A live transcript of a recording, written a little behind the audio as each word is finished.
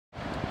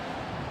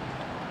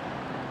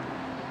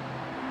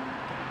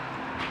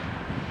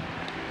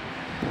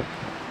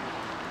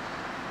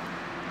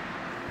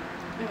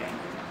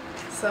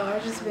So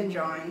I've just been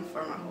drawing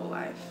for my whole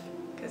life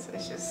because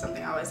it's just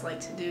something I always like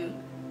to do.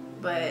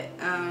 But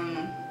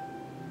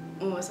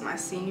what was my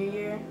senior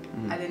year?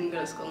 I didn't go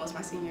to school most of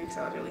my senior year because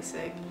I was really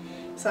sick.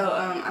 So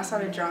I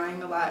started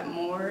drawing a lot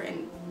more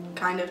and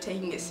kind of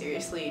taking it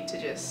seriously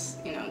to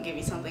just, you know, give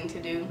me something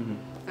to do.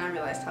 And I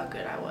realized how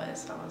good I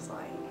was. So I was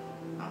like,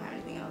 I don't have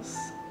anything else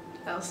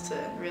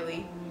to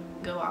really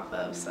go off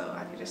of, so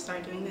I could just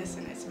start doing this,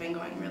 and it's been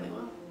going really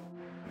well.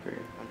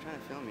 I'm trying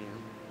to film you.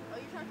 Oh,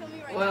 you're trying to film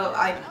me right now?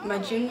 Well, my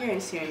junior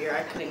and senior year,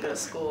 I couldn't go to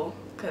school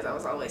because I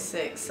was always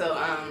sick. So,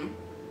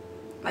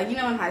 like, you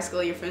know, in high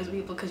school, you're friends with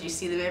people because you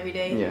see them every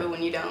day, but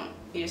when you don't,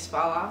 you just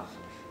fall off.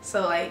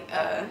 So, like,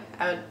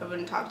 I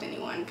wouldn't talk to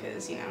anyone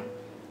because, you know,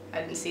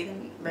 I didn't see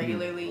them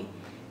regularly.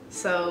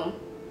 So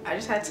I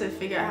just had to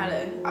figure out how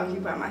to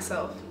occupy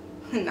myself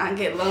and not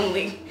get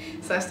lonely.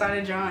 So I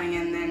started drawing,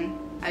 and then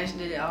I just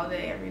did it all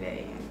day, every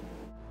day.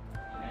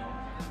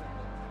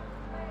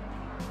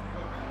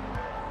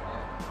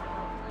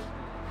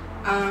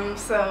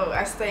 So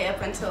I stay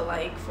up until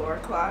like 4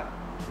 o'clock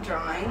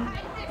drawing.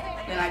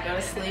 Then I go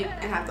to sleep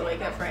and have to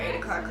wake up for 8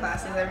 o'clock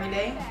classes every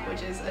day,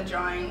 which is a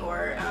drawing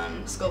or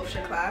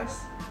sculpture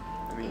class.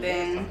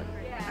 Then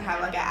I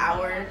have like an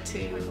hour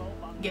to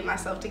get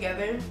myself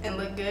together and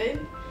look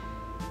good.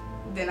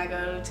 Then I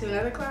go to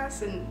another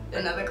class, and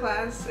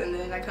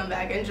then I come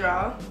back and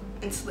draw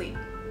and sleep.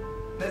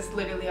 That's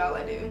literally all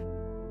I do.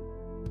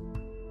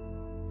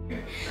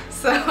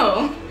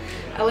 So,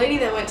 a lady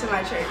that went to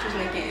my church was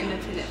making an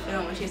independent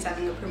film, and she was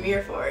having a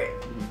premiere for it.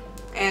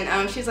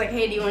 And she's like,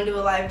 hey, do you want to do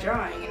a live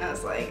drawing? And I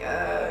was like,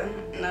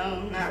 no,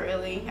 not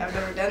really. I've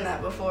never done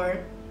that before.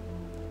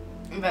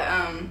 But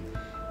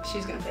she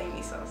was gonna pay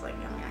me, so I was like,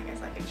 I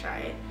guess I could try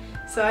it.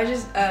 So I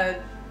just, I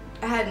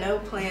had no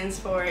plans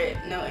for it,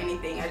 no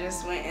anything. I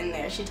just went in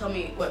there. She told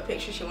me what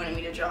picture she wanted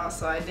me to draw,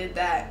 so I did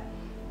that.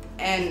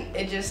 And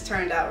it just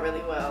turned out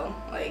really well.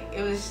 Like,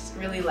 it was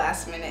really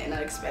last minute and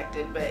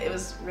unexpected, but it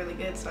was really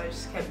good, so I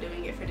just kept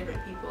doing it for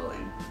different people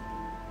and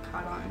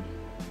caught on.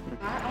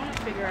 I want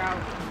to figure out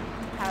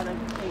how to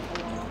paint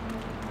a wall.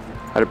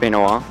 How to paint a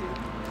wall?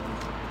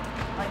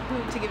 Like,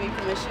 who to give me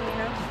permission, you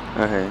know?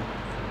 Okay.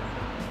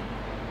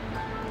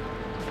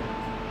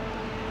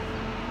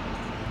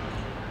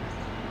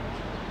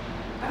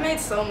 I made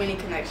so many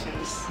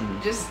connections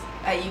just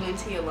at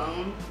UNT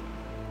alone,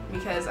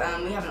 because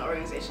we have an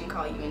organization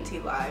called UNT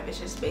Live. It's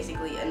just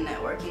basically a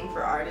networking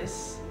for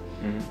artists.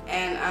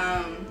 And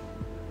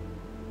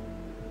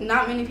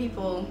not many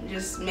people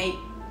just make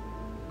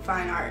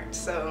fine art.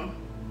 So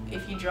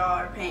if you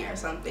draw or paint or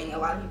something, a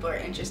lot of people are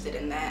interested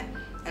in that,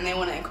 and they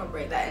want to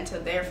incorporate that into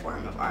their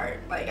form of art.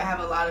 Like, I have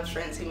a lot of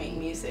friends who make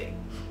music,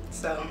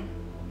 so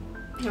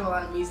I have a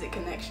lot of music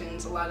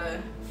connections, a lot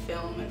of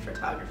film and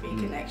photography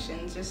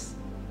connections. Just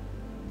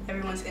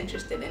everyone's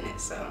interested in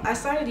it. So I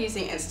started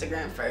using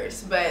Instagram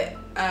first, but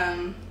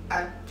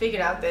I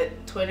figured out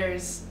that Twitter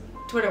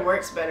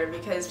works better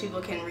because people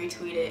can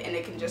retweet it and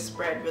it can just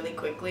spread really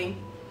quickly.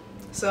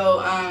 So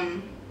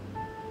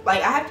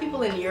like, I have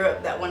people in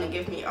Europe that want to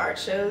give me art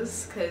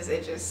shows because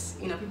it just,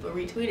 you know, people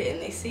retweet it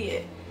and they see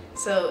it.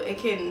 So it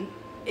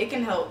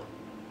can help.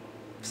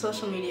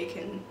 Social media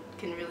can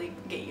really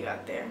get you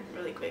out there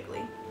really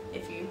quickly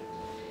if you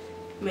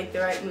make the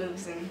right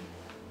moves and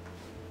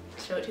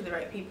show it to the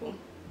right people.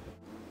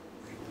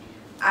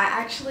 I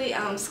actually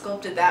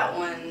sculpted that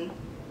one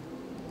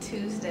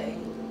Tuesday.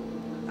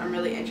 I'm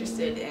really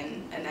interested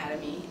in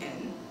anatomy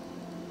and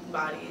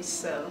bodies,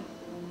 so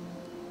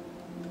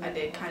I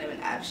did kind of an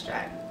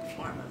abstract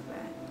form of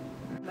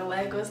that. The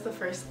leg was the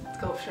first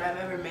sculpture I've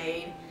ever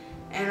made,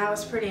 and I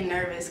was pretty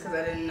nervous because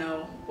I didn't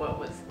know what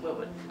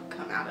would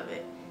come out of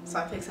it. So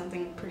I picked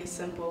something pretty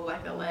simple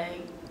like a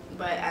leg,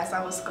 but as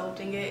I was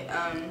sculpting it,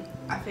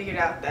 I figured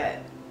out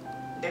that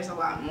there's a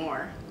lot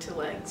more to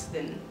legs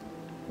than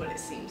what it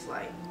seems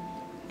like.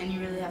 And you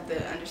really have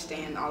to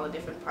understand all the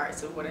different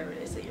parts of whatever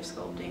it is that you're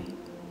sculpting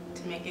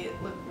to make it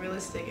look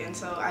realistic. And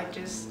so I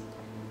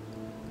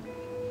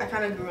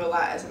kind of grew a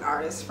lot as an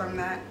artist from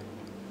that.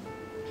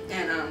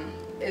 And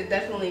it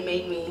definitely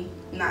made me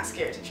not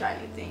scared to try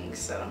new things,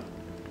 so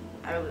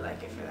I really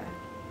like it for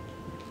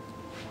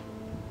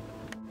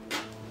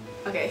that.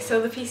 Okay, so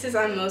the pieces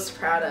I'm most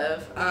proud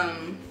of,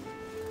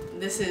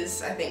 this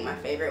is, I think, my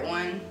favorite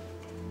one.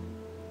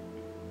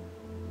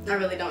 I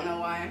really don't know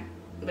why,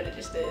 but it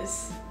just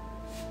is.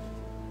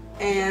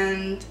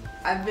 And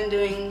I've been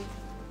doing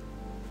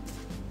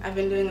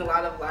a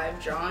lot of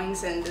live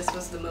drawings, and this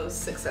was the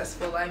most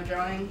successful live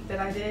drawing that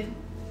I did.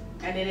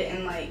 I did it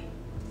in like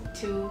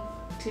 2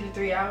 to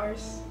 3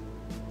 hours.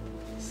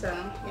 So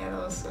yeah,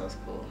 that was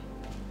cool.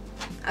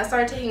 I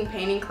started taking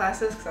painting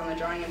classes because I'm a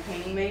drawing and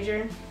painting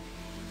major,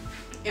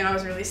 and I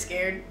was really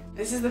scared.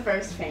 This is the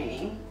first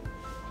painting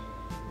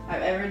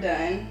I've ever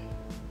done,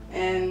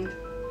 and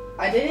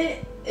I did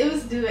it. It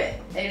was due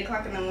at 8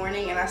 o'clock in the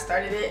morning, and I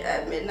started it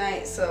at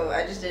midnight, so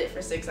I just did it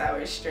for 6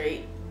 hours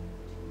straight,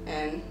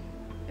 and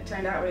it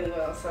turned out really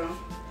well, so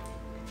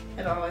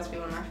it'll always be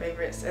one of my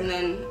favorites. And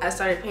then I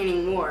started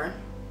painting more,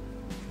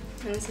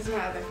 and this is my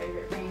other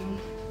favorite painting.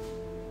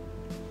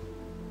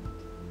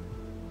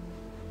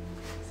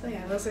 So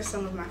yeah, those are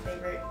some of my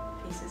favorite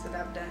pieces that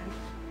I've done.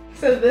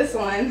 So this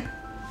one,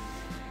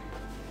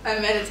 I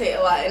meditate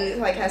a lot, and it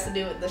like has to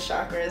do with the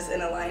chakras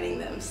and aligning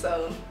them.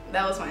 So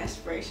that was my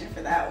inspiration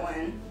for that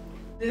one.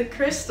 The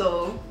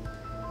crystal,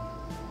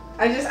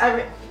 is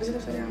it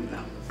upside down?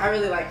 No. I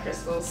really like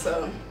crystals,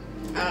 so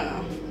I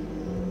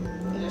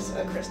don't know. Just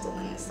a crystal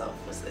in itself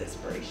was the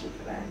inspiration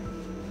for that.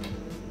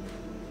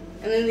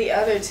 And then the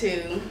other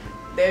two,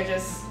 they're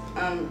just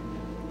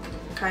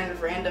kind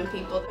of random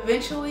people.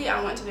 Eventually,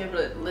 I want to be able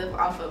to live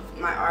off of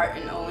my art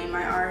and only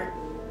my art.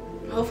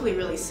 Hopefully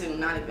really soon,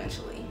 not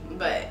eventually,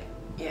 but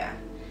yeah.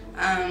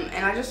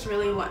 And I just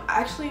really I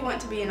actually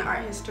want to be in an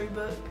art history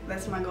book.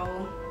 That's my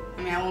goal.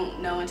 I mean, I won't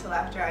know until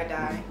after I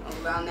die.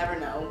 Well, I'll never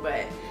know,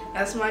 but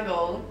that's my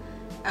goal.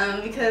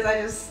 Because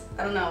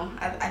I don't know,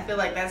 I feel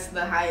like that's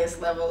the highest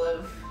level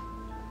of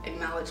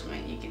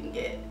acknowledgement you can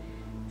get.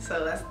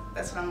 So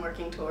that's what I'm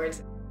working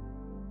towards.